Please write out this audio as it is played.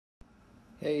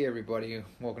Hey everybody,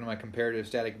 welcome to my comparative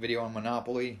static video on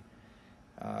Monopoly.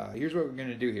 Here's what we're going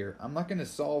to do here. I'm not going to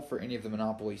solve for any of the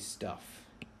Monopoly stuff.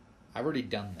 I've already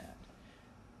done that.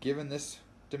 Given this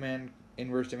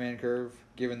inverse demand curve,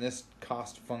 given this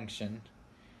cost function,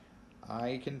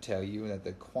 I can tell you that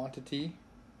the quantity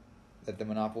that the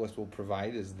monopolist will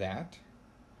provide is that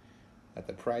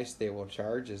the price they will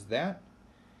charge is that,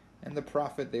 and the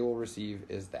profit they will receive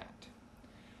is that.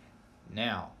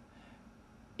 Now,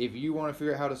 if you want to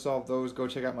figure out how to solve those, go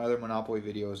check out my other Monopoly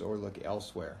videos or look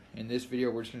elsewhere. In this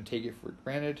video, we're just going to take it for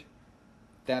granted.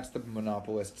 That's the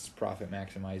monopolist's profit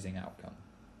maximizing outcome.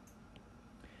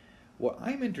 What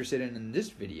I'm interested in this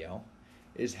video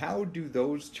is how do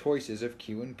those choices of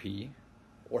Q and P,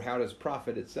 or how does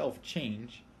profit itself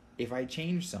change if I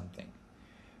change something?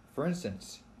 For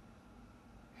instance,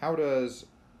 how does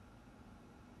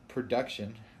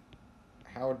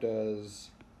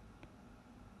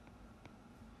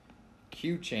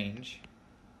Q change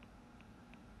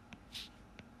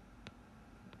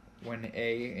when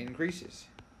A increases?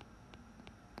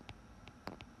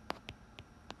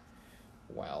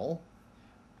 Well,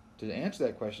 to answer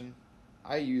that question,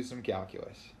 I use some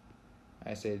calculus.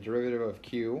 I say the derivative of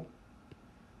Q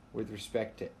with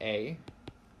respect to A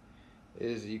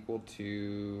is equal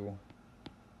to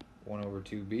 1 over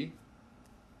 2B.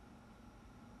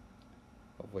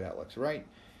 Hopefully that looks right.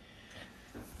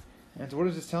 And so what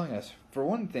is this telling us? For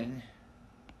one thing,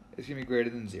 it's going to be greater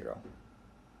than 0.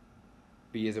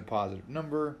 B is a positive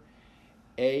number.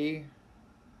 As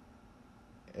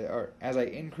I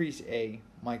increase A,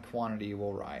 my quantity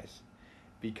will rise.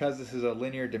 Because this is a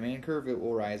linear demand curve, it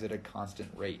will rise at a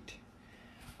constant rate.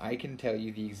 I can tell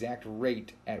you the exact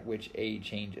rate at which A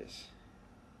changes.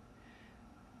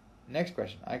 Next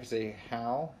question, I can say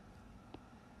how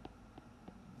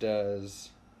does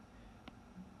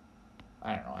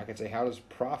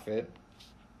profit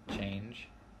change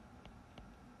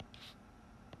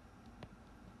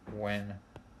when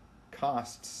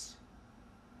costs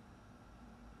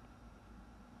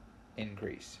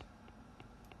increase?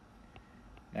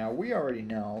 Now, we already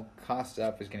know costs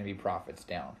up is going to be profits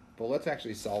down, but let's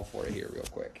actually solve for it here real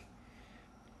quick.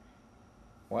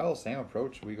 Well, same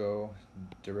approach. We go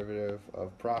derivative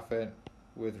of profit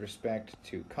with respect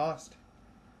to cost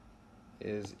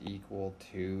is equal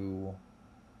to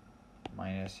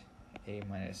minus A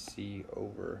minus C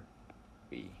over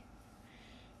B.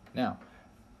 Now,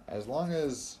 as long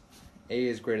as A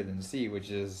is greater than C, which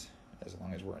is as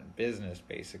long as we're in business,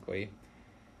 basically,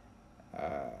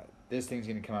 this thing's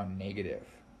going to come out negative.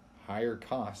 Higher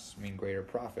costs mean greater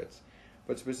profits.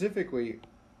 But specifically,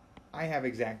 I have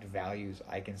exact values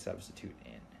I can substitute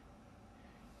in.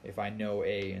 If I know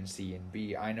A and C and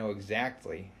B, I know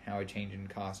exactly how a change in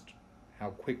cost, how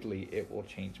quickly it will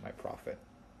change my profit.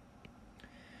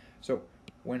 So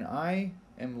when I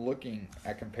am looking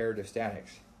at comparative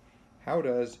statics, how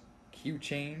does Q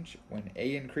change when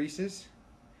A increases?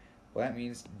 Well, that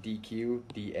means dQ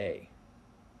dA.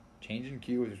 Change in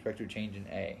Q with respect to change in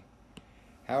A.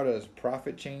 How does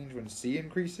profit change when C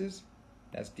increases?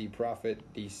 That's dprofit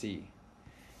dC.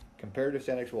 Comparative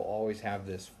statics will always have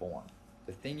this form.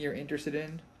 The thing you're interested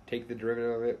in, take the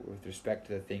derivative of it with respect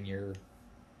to the thing you're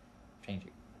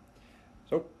changing.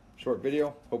 So, short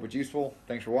video. Hope it's useful.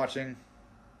 Thanks for watching.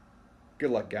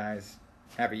 Good luck, guys.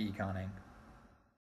 Happy econing.